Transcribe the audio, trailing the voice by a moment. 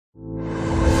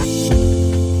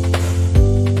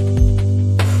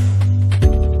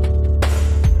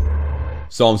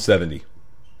Psalm 70.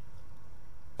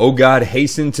 O God,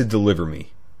 hasten to deliver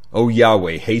me. O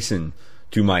Yahweh, hasten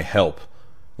to my help.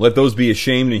 Let those be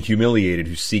ashamed and humiliated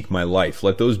who seek my life.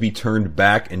 Let those be turned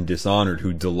back and dishonored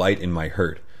who delight in my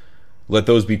hurt. Let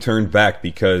those be turned back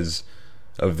because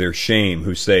of their shame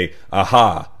who say,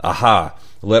 Aha, aha.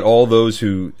 Let all those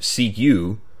who seek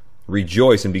you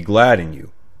rejoice and be glad in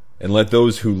you. And let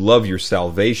those who love your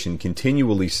salvation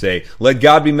continually say, Let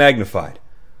God be magnified.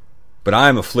 But I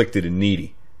am afflicted and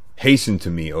needy. Hasten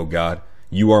to me, O God.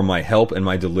 You are my help and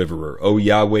my deliverer. O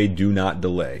Yahweh, do not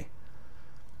delay.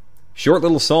 Short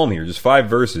little psalm here, just 5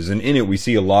 verses, and in it we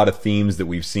see a lot of themes that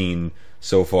we've seen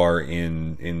so far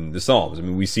in the Psalms. I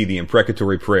mean, we see the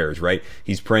imprecatory prayers, right?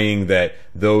 He's praying that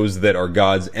those that are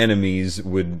God's enemies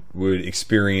would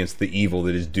experience the evil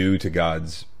that is due to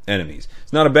God's enemies.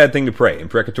 It's not a bad thing to pray.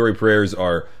 Imprecatory prayers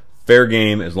are fair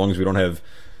game as long as we don't have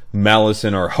malice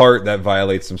in our heart. That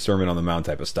violates some Sermon on the Mount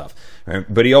type of stuff. Right?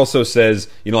 But he also says,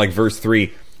 like verse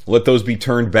 3, let those be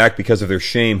turned back because of their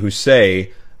shame who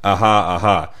say, aha,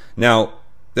 aha. Now,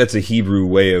 that's a Hebrew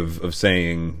way of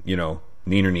saying, neener,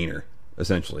 neener,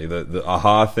 essentially. The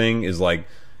aha thing is like,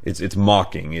 it's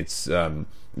mocking. It's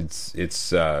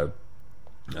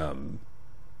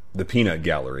the peanut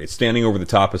gallery. It's standing over the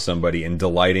top of somebody and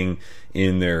delighting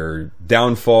in their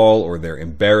downfall or their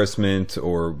embarrassment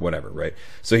or whatever, right?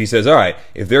 So he says, all right,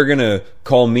 if they're going to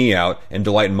call me out and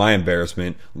delight in my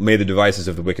embarrassment, may the devices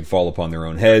of the wicked fall upon their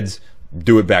own heads.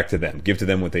 Do it back to them. Give to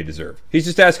them what they deserve. He's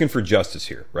just asking for justice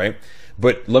here, right?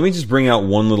 But let me just bring out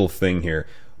one little thing here.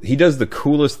 He does the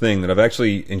coolest thing that I've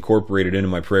actually incorporated into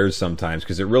my prayers sometimes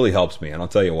because it really helps me, and I'll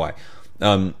tell you why.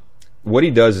 What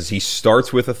he does is he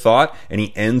starts with a thought and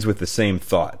he ends with the same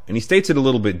thought. And he states it a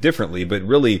little bit differently, but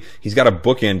really he's got a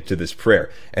bookend to this prayer.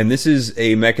 And this is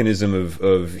a mechanism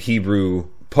of Hebrew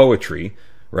poetry,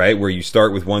 right? Where you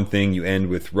start with one thing, you end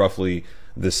with roughly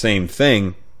the same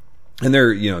thing. And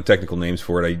there are, technical names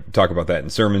for it. I talk about that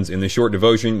in sermons. In the short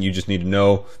devotion, you just need to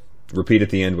know, repeat at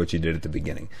the end what you did at the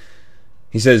beginning.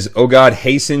 He says, O God,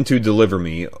 hasten to deliver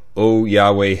me. O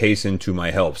Yahweh, hasten to my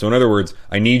help. So in other words,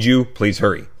 I need you, please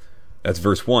hurry. That's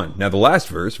verse 1. Now the last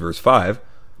verse, verse 5,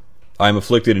 I am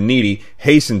afflicted and needy.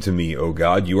 Hasten to me, O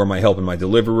God. You are my help and my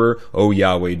deliverer. O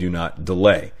Yahweh, do not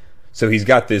delay. So he's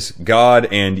got this God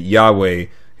and Yahweh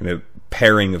kind of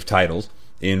pairing of titles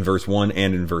in verse 1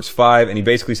 and in verse 5, and he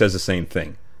basically says the same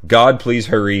thing. God, please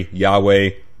hurry.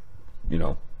 Yahweh,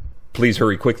 please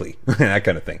hurry quickly. That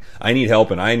kind of thing. I need help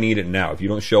and I need it now. If you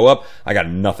don't show up, I got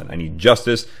nothing. I need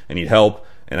justice, I need help,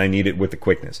 and I need it with the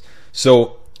quickness.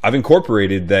 So I've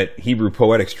incorporated that Hebrew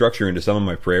poetic structure into some of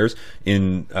my prayers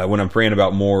in when I'm praying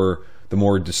about the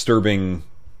more disturbing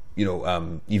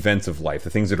events of life,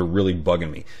 the things that are really bugging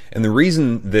me. And the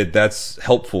reason that that's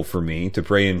helpful for me to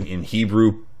pray in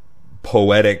Hebrew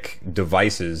poetic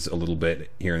devices a little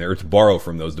bit here and there, to borrow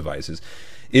from those devices,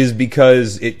 is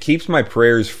because it keeps my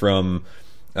prayers from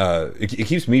it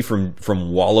keeps me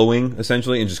from wallowing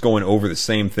essentially and just going over the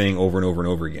same thing over and over and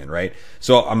over again, right?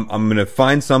 So I'm going to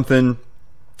find something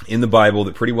in the Bible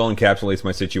that pretty well encapsulates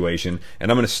my situation,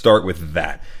 and I'm going to start with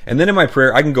that. And then in my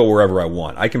prayer, I can go wherever I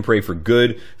want. I can pray for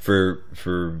good for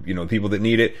people that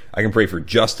need it. I can pray for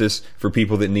justice for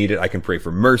people that need it. I can pray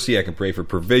for mercy. I can pray for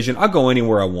provision. I'll go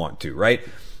anywhere I want to, right?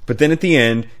 But then at the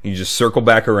end, you just circle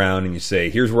back around and you say,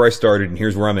 here's where I started and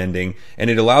here's where I'm ending. And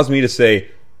it allows me to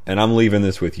say, and I'm leaving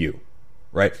this with you.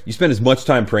 Right? You spend as much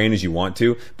time praying as you want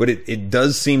to, but it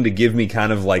does seem to give me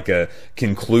kind of like a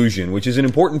conclusion, which is an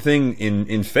important thing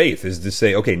in faith, is to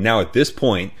say, okay, now at this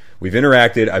point, we've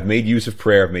interacted, I've made use of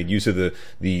prayer, I've made use of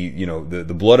the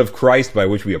blood of Christ by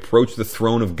which we approach the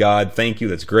throne of God. Thank you,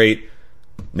 that's great.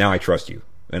 Now I trust you,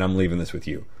 and I'm leaving this with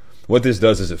you. What this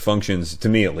does is it functions, to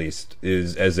me at least,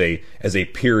 is as a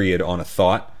period on a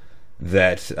thought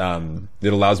that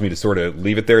it allows me to sort of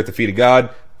leave it there at the feet of God,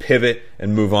 pivot,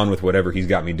 and move on with whatever he's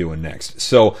got me doing next.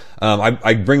 So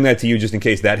I bring that to you just in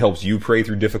case that helps you pray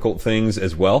through difficult things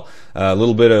as well. A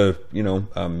little bit of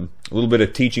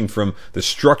teaching from the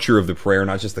structure of the prayer,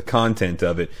 not just the content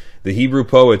of it. The Hebrew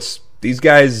poets, these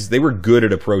guys, they were good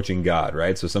at approaching God,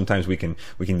 right? So sometimes we can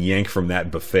yank from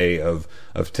that buffet of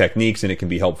techniques, and it can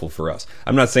be helpful for us.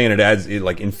 I'm not saying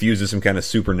it infuses some kind of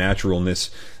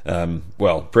supernaturalness.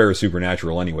 Prayer is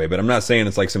supernatural anyway, but I'm not saying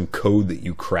it's like some code that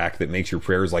you crack that makes your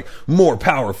prayers like more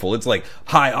powerful. It's like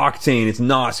high octane. It's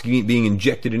NOS being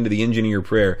injected into the engine of your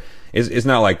prayer. It's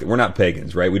not like that. We're not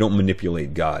pagans, right? We don't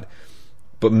manipulate God.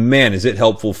 But man, is it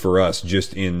helpful for us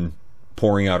just in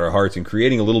pouring out our hearts and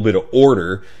creating a little bit of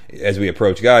order as we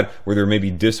approach God where there may be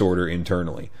disorder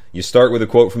internally. You start with a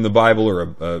quote from the Bible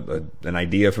or an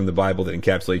idea from the Bible that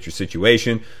encapsulates your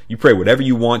situation. You pray whatever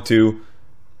you want to,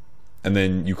 and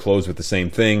then you close with the same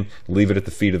thing. Leave it at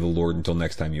the feet of the Lord until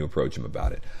next time you approach him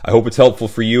about it. I hope it's helpful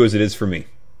for you as it is for me.